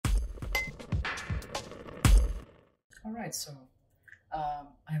Alright, so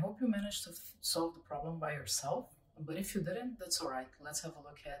I hope you managed to solve the problem by yourself, but if you didn't, that's alright. Let's have a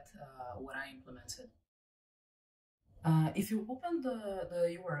look at what I implemented. If you open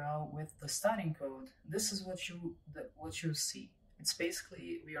the URL with the starting code, this is what you see. It's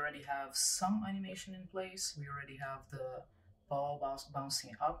basically, we already have some animation in place. We already have the ball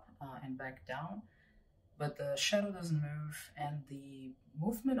bouncing up and back down, but the shadow doesn't move, and the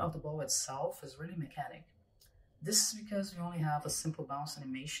movement of the ball itself is really mechanic. This is because we only have a simple bounce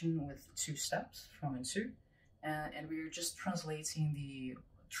animation with 2 steps, from and to, and we're just translating the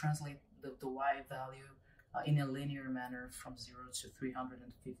Y value in a linear manner from 0 to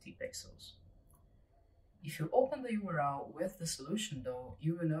 350 pixels. If you open the URL with the solution though,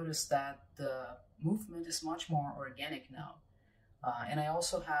 you will notice that the movement is much more organic now. And I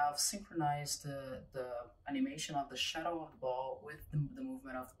also have synchronized the animation of the shadow of the ball with the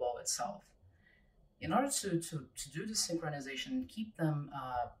movement of the ball itself. In order to do the synchronization and keep them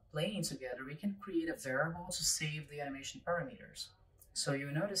playing together, we can create a variable to save the animation parameters. So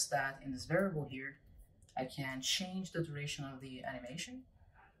you'll notice that in this variable here, I can change the duration of the animation,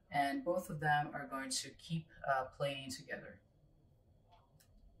 and both of them are going to keep playing together.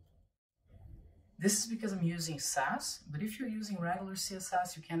 This is because I'm using Sass, but if you're using regular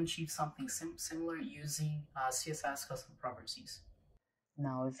CSS, you can achieve something similar using CSS custom properties.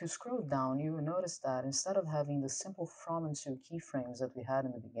 Now, if you scroll down, you will notice that instead of having the simple from and to keyframes that we had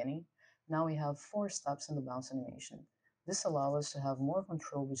in the beginning, now we have 4 steps in the bounce animation. This allows us to have more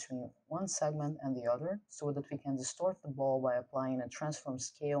control between one segment and the other, so that we can distort the ball by applying a transform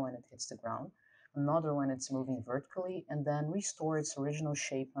scale when it hits the ground, another when it's moving vertically, and then restore its original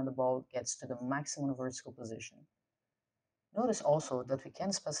shape when the ball gets to the maximum vertical position. Notice also that we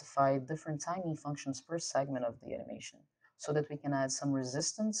can specify different timing functions per segment of the animation, so that we can add some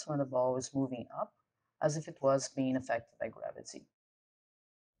resistance when the ball is moving up, as if it was being affected by gravity.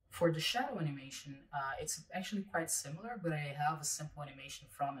 For the shadow animation, it's actually quite similar, but I have a simple animation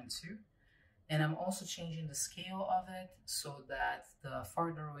from and to, and I'm also changing the scale of it so that the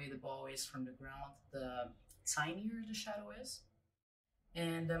farther away the ball is from the ground, the tinier the shadow is.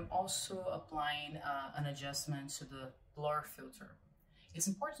 And I'm also applying an adjustment to the blur filter. It's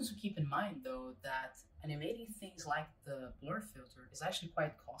important to keep in mind, though, that animating things like the blur filter is actually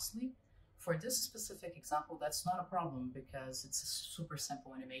quite costly. For this specific example, that's not a problem because it's a super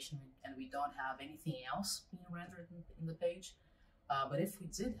simple animation and we don't have anything else being rendered in the page. But if we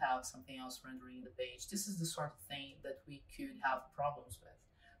did have something else rendering the page, this is the sort of thing that we could have problems with.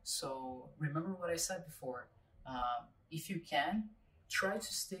 So remember what I said before. If you can, try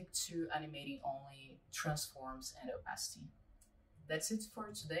to stick to animating only transforms and opacity. That's it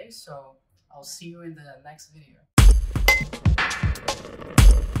for today, so I'll see you in the next video.